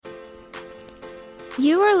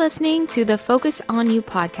You are listening to the Focus on You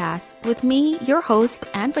podcast with me, your host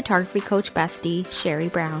and photography coach bestie, Sherry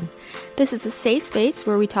Brown. This is a safe space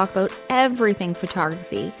where we talk about everything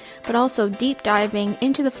photography, but also deep diving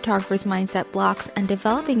into the photographer's mindset blocks and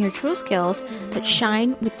developing your true skills that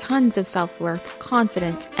shine with tons of self-worth,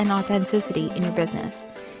 confidence, and authenticity in your business.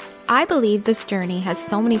 I believe this journey has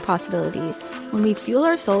so many possibilities when we fuel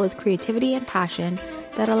our soul with creativity and passion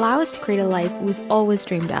that allow us to create a life we've always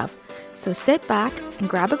dreamed of. So sit back and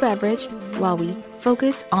grab a beverage while we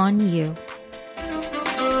focus on you.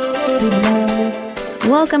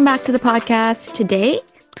 Welcome back to the podcast. Today,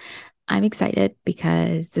 I'm excited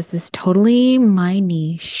because this is totally my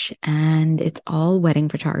niche and it's all wedding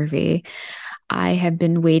photography. I have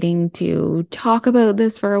been waiting to talk about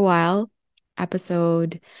this for a while,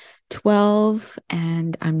 episode 12,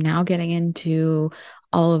 and I'm now getting into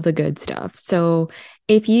all of the good stuff. So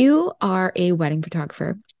if you are a wedding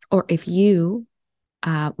photographer, or if you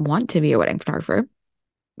want to be a wedding photographer,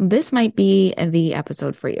 this might be the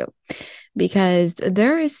episode for you because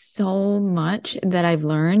there is so much that I've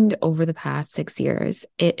learned over the past 6 years.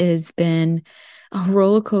 It has been a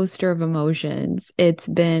roller coaster of emotions. It's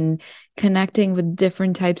been connecting with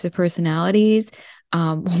different types of personalities,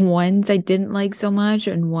 ones I didn't like so much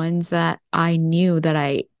and ones that I knew that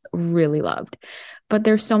I really loved. But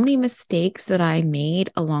there's so many mistakes that I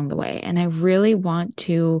made along the way. And I really want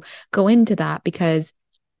to go into that because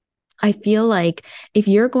I feel like if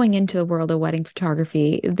you're going into the world of wedding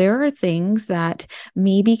photography, there are things that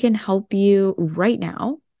maybe can help you right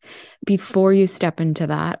now before you step into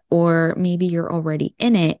that, or maybe you're already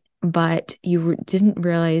in it, but you didn't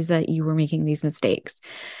realize that you were making these mistakes.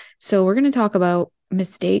 So we're going to talk about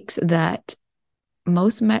mistakes that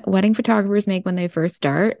most wedding photographers make when they first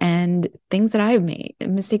start and things that I've made,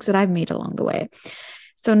 mistakes that I've made along the way.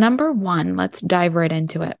 So number one, let's dive right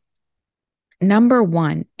into it. Number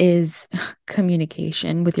one is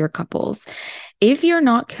communication with your couples. If you're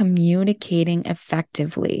not communicating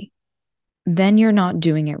effectively, then you're not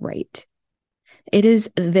doing it right. It is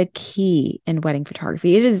the key in wedding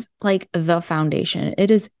photography. It is like the foundation. It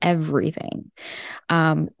is everything.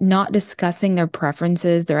 Not discussing their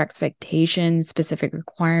preferences, their expectations, specific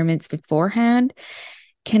requirements beforehand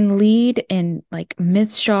can lead in like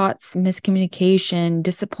missed shots, miscommunication,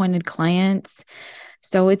 disappointed clients.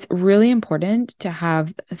 So it's really important to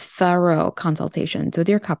have thorough consultations with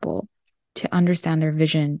your couple to understand their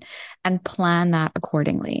vision and plan that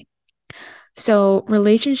accordingly. So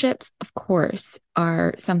relationships, of course,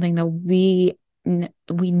 are something that we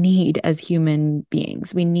need as human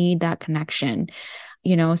beings. We need that connection,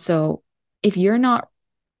 so if you're not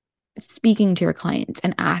speaking to your clients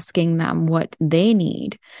and asking them what they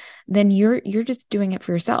need, then you're just doing it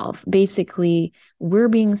for yourself. Basically, we're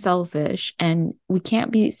being selfish and we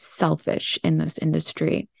can't be selfish in this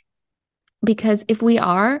industry because if we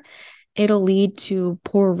are, it'll lead to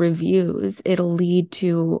poor reviews. It'll lead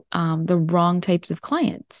to the wrong types of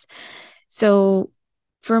clients. So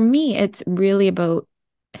for me, it's really about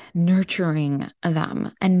nurturing them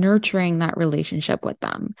and nurturing that relationship with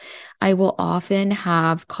them. I will often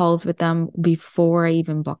have calls with them before I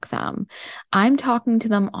even book them. I'm talking to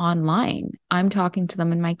them online. I'm talking to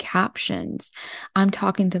them in my captions. I'm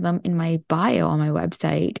talking to them in my bio on my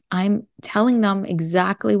website. I'm telling them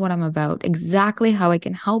exactly what I'm about, exactly how I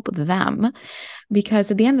can help them. Because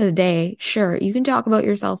at the end of the day, sure, you can talk about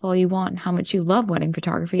yourself all you want and how much you love wedding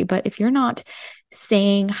photography, but if you're not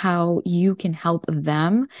saying how you can help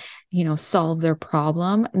them, solve their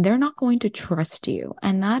problem, they're not going to trust you.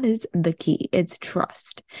 And that is the key. It's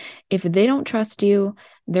trust. If they don't trust you,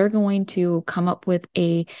 they're going to come up with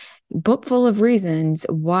a book full of reasons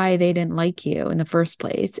why they didn't like you in the first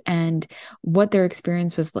place and what their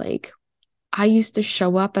experience was like. I used to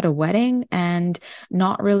show up at a wedding and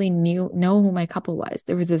not really know who my couple was.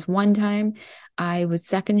 There was this one time I was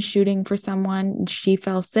second shooting for someone. She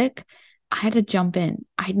fell sick. I had to jump in.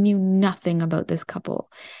 I knew nothing about this couple.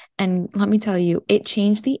 And let me tell you, it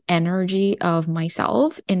changed the energy of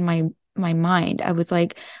myself in my mind. I was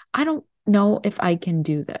like, I don't know if I can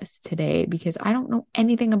do this today because I don't know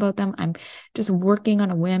anything about them. I'm just working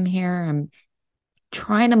on a whim here. I'm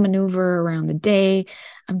trying to maneuver around the day.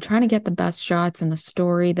 I'm trying to get the best shots in the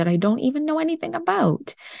story that I don't even know anything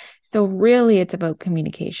about. So really it's about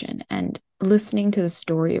communication and listening to the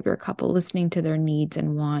story of your couple, listening to their needs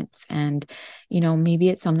and wants. And, maybe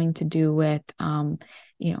it's something to do with,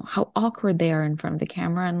 how awkward they are in front of the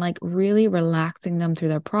camera and like really relaxing them through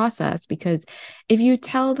their process. Because if you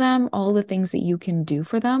tell them all the things that you can do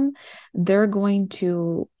for them, they're going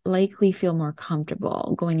to likely feel more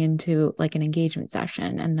comfortable going into like an engagement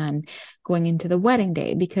session and then going into the wedding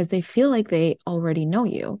day because they feel like they already know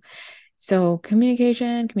you. So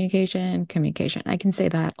communication, communication, communication. I can say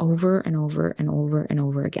that over and over and over and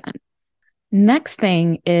over again. Next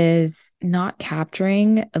thing is not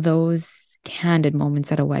capturing those candid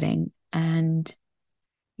moments at a wedding. And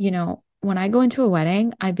when I go into a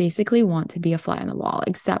wedding, I basically want to be a fly on the wall,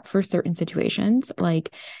 except for certain situations.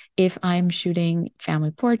 Like if I'm shooting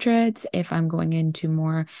family portraits, if I'm going into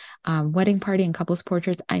more wedding party and couples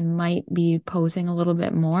portraits, I might be posing a little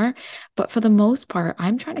bit more. But for the most part,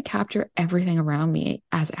 I'm trying to capture everything around me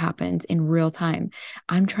as it happens in real time.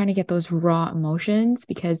 I'm trying to get those raw emotions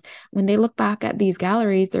because when they look back at these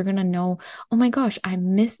galleries, they're going to know, oh my gosh, I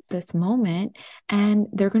missed this moment. And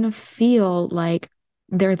they're going to feel like,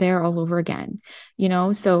 they're there all over again.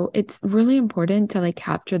 So it's really important to like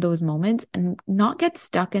capture those moments and not get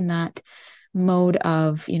stuck in that mode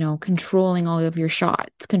of, controlling all of your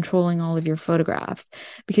shots, controlling all of your photographs,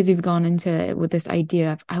 because you've gone into it with this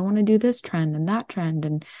idea of, I want to do this trend and that trend.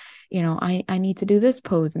 And, I need to do this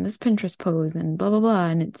pose and this Pinterest pose and blah, blah, blah.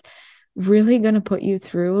 And it's really going to put you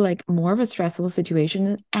through like more of a stressful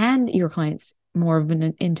situation and your clients more of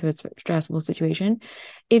an into a stressful situation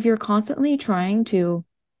if you're constantly trying to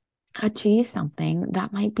achieve something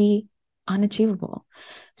that might be unachievable.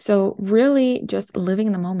 So really just living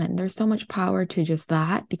in the moment. There's so much power to just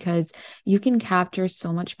that because you can capture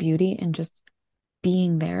so much beauty in just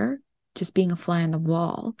being there, just being a fly on the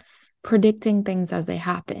wall, predicting things as they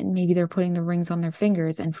happen. Maybe they're putting the rings on their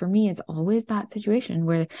fingers. And for me, it's always that situation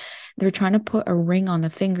where they're trying to put a ring on the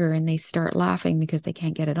finger and they start laughing because they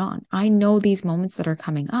can't get it on. I know these moments that are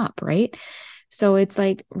coming up, right? So it's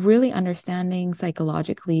like really understanding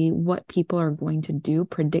psychologically what people are going to do,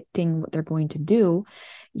 predicting what they're going to do,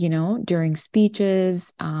 during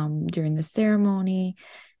speeches, during the ceremony,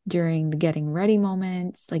 during the getting ready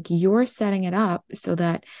moments. Like you're setting it up so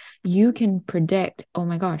that you can predict, oh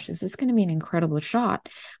my gosh, this is going to be an incredible shot,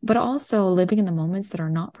 but also living in the moments that are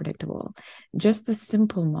not predictable, just the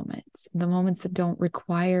simple moments, the moments that don't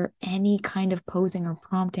require any kind of posing or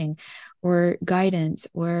prompting or guidance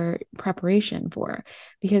or preparation for,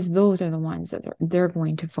 because those are the ones that they're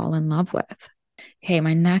going to fall in love with. Okay,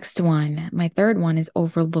 my third one is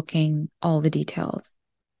overlooking all the details.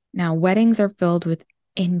 Now, weddings are filled with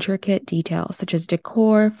intricate details such as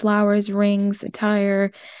decor, flowers, rings,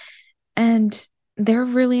 attire, and they're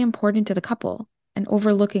really important to the couple. And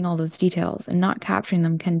overlooking all those details and not capturing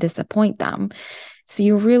them can disappoint them. So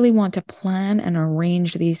you really want to plan and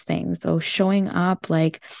arrange these things. So showing up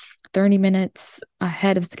like 30 minutes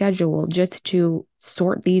ahead of schedule just to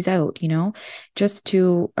sort these out, just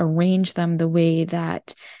to arrange them the way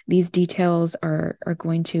that these details are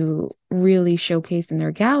going to really showcase in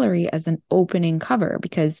their gallery as an opening cover,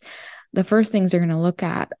 because the first things they're going to look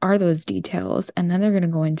at are those details, and then they're going to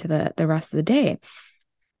go into the rest of the day.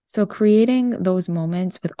 So creating those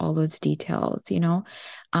moments with all those details,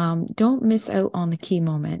 don't miss out on the key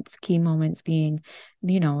moments being,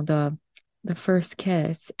 the first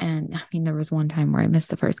kiss. And I mean, there was one time where I missed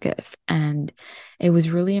the first kiss and it was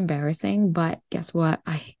really embarrassing, but guess what?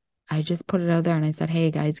 I just put it out there and I said, hey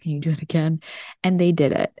guys, can you do it again? And they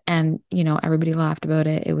did it. And, everybody laughed about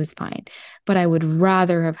it. It was fine. But I would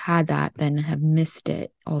rather have had that than have missed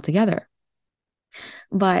it altogether.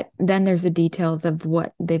 But then there's the details of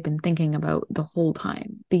what they've been thinking about the whole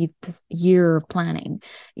time, this year of planning.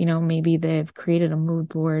 Maybe they've created a mood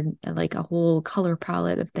board, like a whole color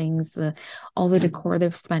palette of things, all the decor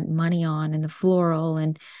they've spent money on, and the floral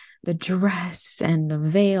and the dress and the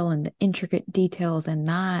veil and the intricate details and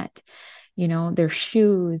that, their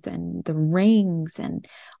shoes and the rings and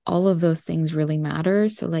all of those things really matter.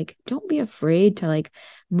 So like, don't be afraid to like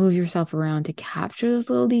move yourself around to capture those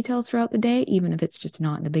little details throughout the day, even if it's just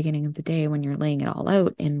not in the beginning of the day when you're laying it all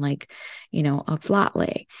out in like, a flat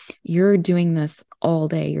lay. You're doing this all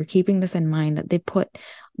day. You're keeping this in mind that they put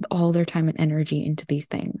all their time and energy into these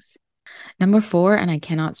things. Number 4, and I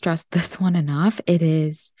cannot stress this one enough, it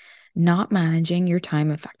is not managing your time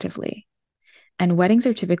effectively. And weddings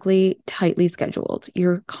are typically tightly scheduled.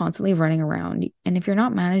 You're constantly running around. And if you're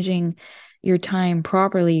not managing your time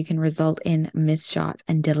properly, you can result in missed shots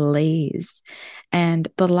and delays. And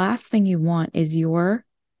the last thing you want is your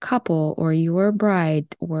couple or your bride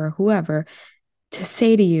or whoever to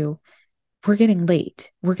say to you, we're getting late.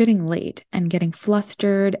 We're getting late, and getting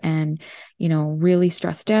flustered and, really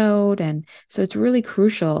stressed out. And so it's really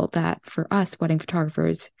crucial that for us wedding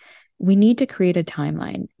photographers, we need to create a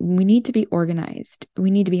timeline. We need to be organized. We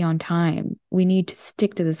need to be on time. We need to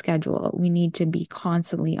stick to the schedule. We need to be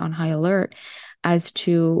constantly on high alert as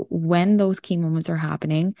to when those key moments are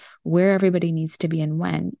happening, where everybody needs to be and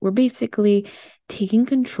when. We're basically taking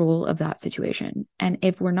control of that situation. And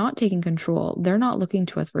if we're not taking control, they're not looking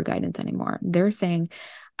to us for guidance anymore. They're saying,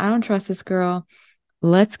 I don't trust this girl.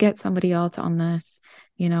 Let's get somebody else on this,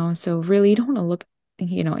 So really, you don't want to look,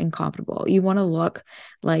 incomparable. You want to look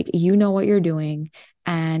like you know what you're doing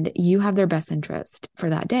and you have their best interest for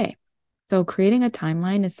that day. So creating a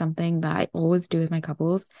timeline is something that I always do with my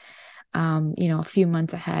couples, a few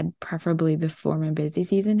months ahead, preferably before my busy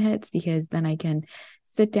season hits, because then I can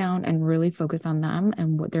sit down and really focus on them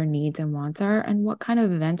and what their needs and wants are and what kind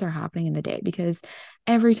of events are happening in the day, because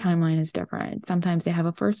every timeline is different. Sometimes they have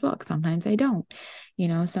a first look, sometimes they don't.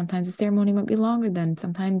 Sometimes the ceremony might be longer than,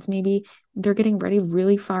 sometimes maybe they're getting ready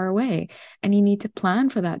really far away and you need to plan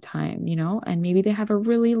for that time, and maybe they have a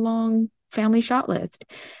really long family shot list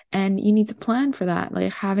and you need to plan for that,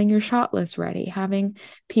 like having your shot list ready, having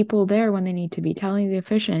people there when they need to be, telling the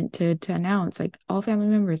officiant to announce like all family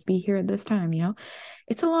members be here at this time.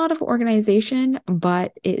 It's a lot of organization,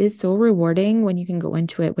 but it is so rewarding when you can go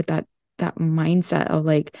into it with that mindset of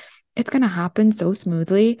like it's going to happen so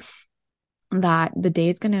smoothly that the day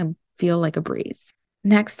is going to feel like a breeze.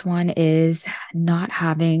 Next one is not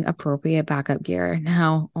having appropriate backup gear.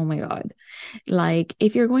 Now, oh my God. Like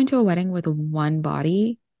if you're going to a wedding with one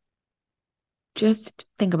body, just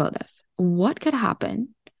think about this. What could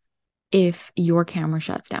happen if your camera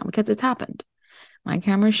shuts down? Because it's happened. My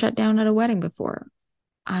camera shut down at a wedding before.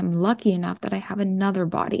 I'm lucky enough that I have another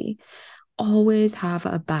body. Always have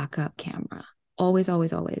a backup camera. Always,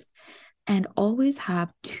 always, always. And always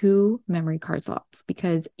have 2 memory card slots,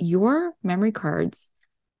 because your memory cards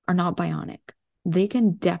are not bionic. They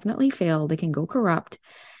can definitely fail. They can go corrupt.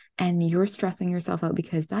 And you're stressing yourself out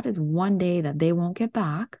because that is one day that they won't get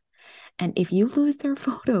back. And if you lose their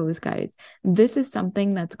photos, guys, this is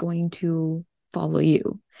something that's going to follow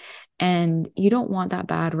you. And you don't want that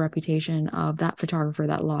bad reputation of that photographer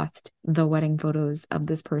that lost the wedding photos of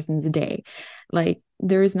this person's day. Like,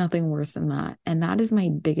 there is nothing worse than that. And that is my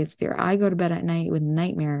biggest fear. I go to bed at night with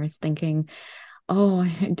nightmares thinking, oh,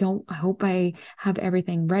 I hope I have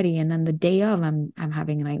everything ready. And then the day of, I'm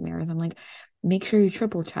having nightmares. I'm like, make sure you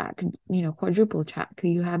triple check, quadruple check. Do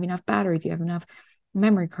you have enough batteries? Do you have enough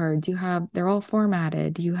memory cards? They're all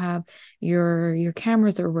formatted. You have your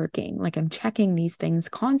cameras are working. Like, I'm checking these things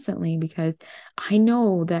constantly because I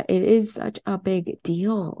know that it is such a big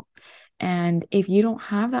deal. And if you don't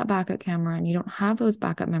have that backup camera and you don't have those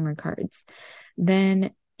backup memory cards,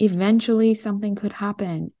 then eventually something could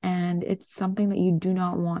happen, and it's something that you do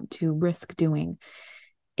not want to risk doing.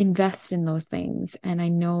 Invest in those things. And I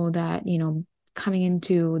know that, coming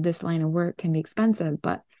into this line of work can be expensive,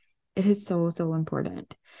 but it is so, so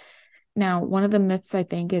important. Now, one of the myths I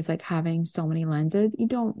think is like having so many lenses. You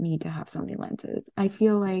don't need to have so many lenses. I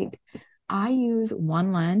feel like I use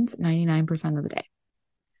one lens 99% of the day.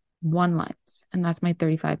 One lens, and that's my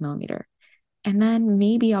 35 millimeter. And then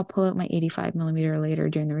maybe I'll pull out my 85 millimeter later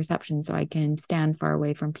during the reception so I can stand far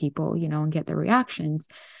away from people, and get their reactions.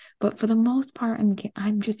 But for the most part,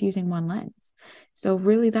 I'm just using one lens. So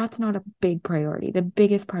really, that's not a big priority. The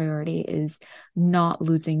biggest priority is not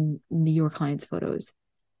losing your client's photos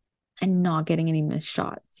and not getting any missed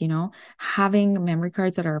shots, having memory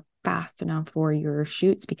cards that are fast enough for your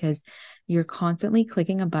shoots, because you're constantly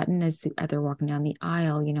clicking a button as they're walking down the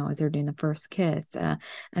aisle, as they're doing the first kiss,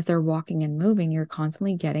 as they're walking and moving, you're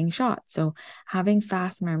constantly getting shots. So having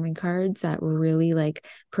fast memory cards that really like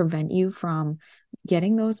prevent you from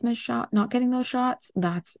getting those missed shots, not getting those shots,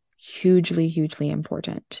 that's hugely, hugely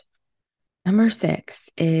important. Number 6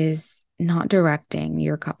 is not directing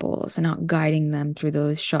your couples and not guiding them through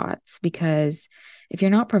those shots, because if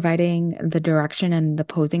you're not providing the direction and the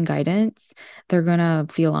posing guidance, they're going to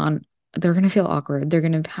feel awkward. They're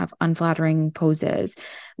going to have unflattering poses.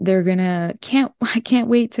 I can't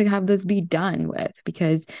wait to have this be done with,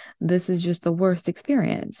 because this is just the worst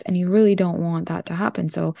experience and you really don't want that to happen.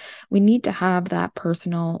 So we need to have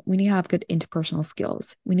we need to have good interpersonal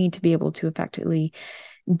skills. We need to be able to effectively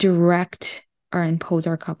direct or impose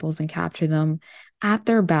our couples and capture them at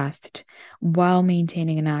their best while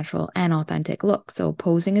maintaining a natural and authentic look. So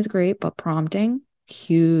posing is great, but prompting,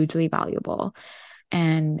 hugely valuable.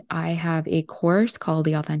 And I have a course called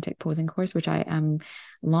the Authentic Posing Course, which I am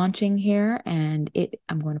launching here. And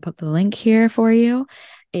I'm going to put the link here for you.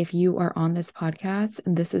 If you are on this podcast,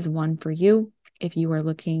 this is one for you. If you are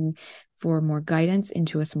looking for more guidance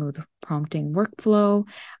into a smooth prompting workflow,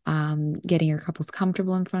 getting your couples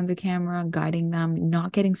comfortable in front of the camera, guiding them,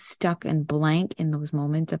 not getting stuck and blank in those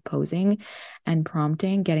moments of posing and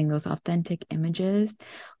prompting, getting those authentic images.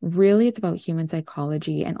 Really, it's about human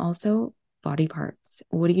psychology and also body parts.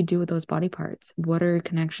 What do you do with those body parts? What are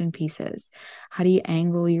connection pieces? How do you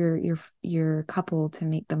angle your couple to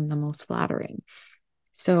make them the most flattering?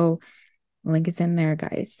 So link is in there,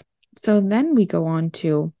 guys. So then we go on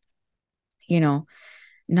to,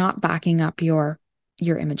 not backing up your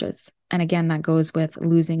images. And again, that goes with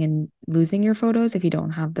losing your photos if you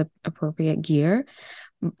don't have the appropriate gear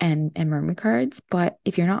and memory cards. But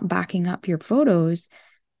if you're not backing up your photos,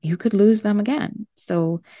 you could lose them again.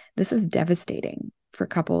 So this is devastating for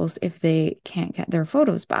couples if they can't get their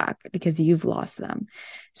photos back because you've lost them.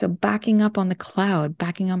 So backing up on the cloud,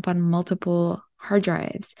 backing up on multiple hard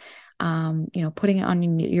drives, putting it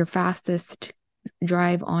on your fastest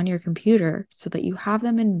drive on your computer so that you have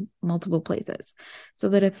them in multiple places. So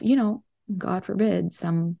that if, God forbid,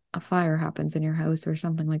 a fire happens in your house or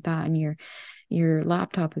something like that, and your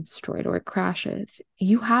laptop is destroyed or it crashes,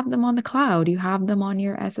 you have them on the cloud, you have them on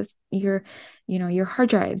your your hard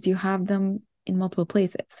drives, you have them in multiple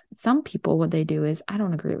places. Some people, what they do is, I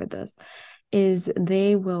don't agree with this, is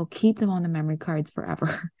they will keep them on the memory cards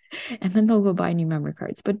forever and then they'll go buy new memory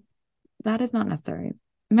cards. But that is not necessary.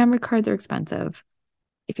 Memory cards are expensive.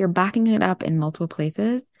 If you're backing it up in multiple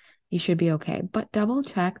places, you should be okay. But double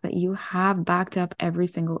check that you have backed up every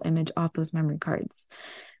single image off those memory cards,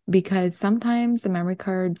 because sometimes the memory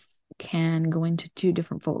cards can go into two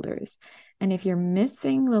different folders. And if you're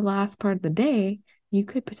missing the last part of the day, you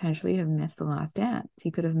could potentially have missed the last dance.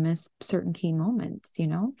 You could have missed certain key moments,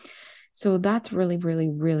 So that's really, really,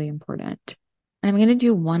 really important. And I'm going to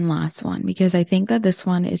do one last one because I think that this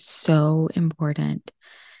one is so important.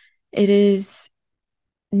 It is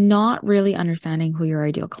not really understanding who your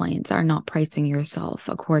ideal clients are, not pricing yourself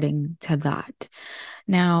according to that.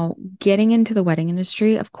 Now, getting into the wedding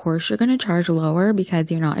industry, of course, you're going to charge lower because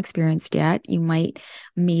you're not experienced yet. You might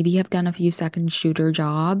maybe have done a few second shooter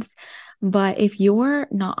jobs, but if you're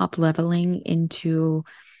not up leveling into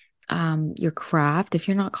your craft, if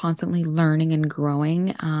you're not constantly learning and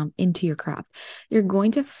growing into your craft, you're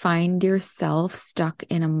going to find yourself stuck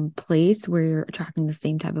in a place where you're attracting the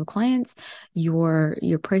same type of clients. You're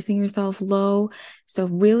pricing yourself low. So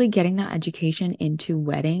really getting that education into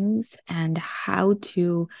weddings and how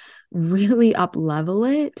to really up level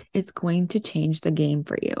it is going to change the game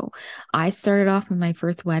for you. I started off with my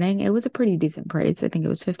first wedding. It was a pretty decent price. I think it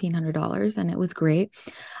was $1,500 and it was great.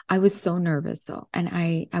 I was so nervous though, and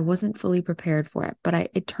I wasn't fully prepared for it,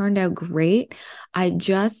 but it turned out great. I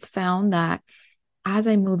just found that as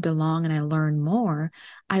I moved along and I learned more,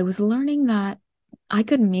 I was learning that I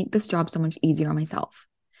could make this job so much easier on myself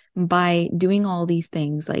by doing all these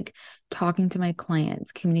things, like talking to my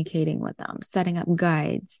clients, communicating with them, setting up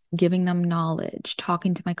guides, giving them knowledge,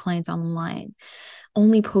 talking to my clients online,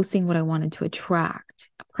 only posting what I wanted to attract,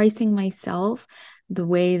 pricing myself the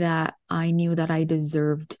way that I knew that I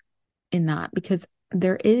deserved in that. Because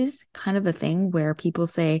there is kind of a thing where people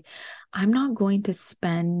say, I'm not going to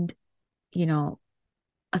spend,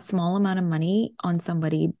 a small amount of money on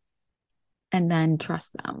somebody and then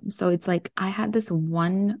trust them. So it's like, I had this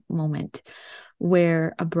one moment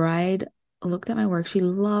where a bride looked at my work. She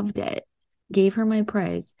loved it, gave her my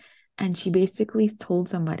price. And she basically told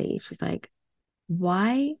somebody, she's like,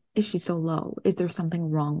 why is she so low? Is there something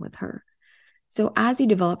wrong with her? So as you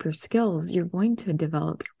develop your skills, you're going to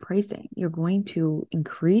develop your pricing. You're going to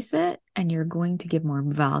increase it and you're going to give more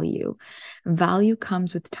value. Value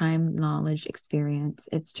comes with time, knowledge, experience.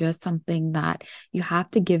 It's just something that you have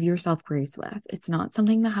to give yourself grace with. It's not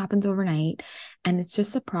something that happens overnight. And it's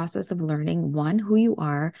just a process of learning, one, who you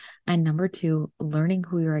are, and number two, learning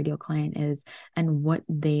who your ideal client is and what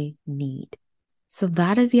they need. So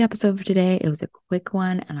that is the episode for today. It was a quick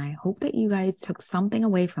one, and I hope that you guys took something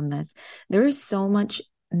away from this. There is so much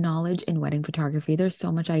knowledge in wedding photography. There's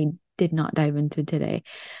so much I did not dive into today.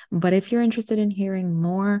 But if you're interested in hearing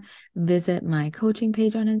more, visit my coaching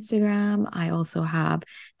page on Instagram. I also have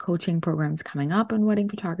coaching programs coming up on wedding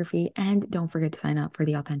photography. And don't forget to sign up for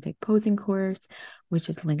the authentic posing course, which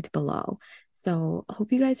is linked below. So I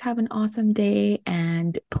hope you guys have an awesome day,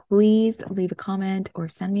 and please leave a comment or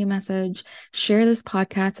send me a message. Share this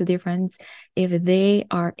podcast with your friends if they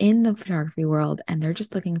are in the photography world and they're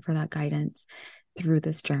just looking for that guidance through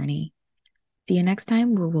this journey. See you next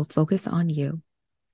time, where we'll focus on you.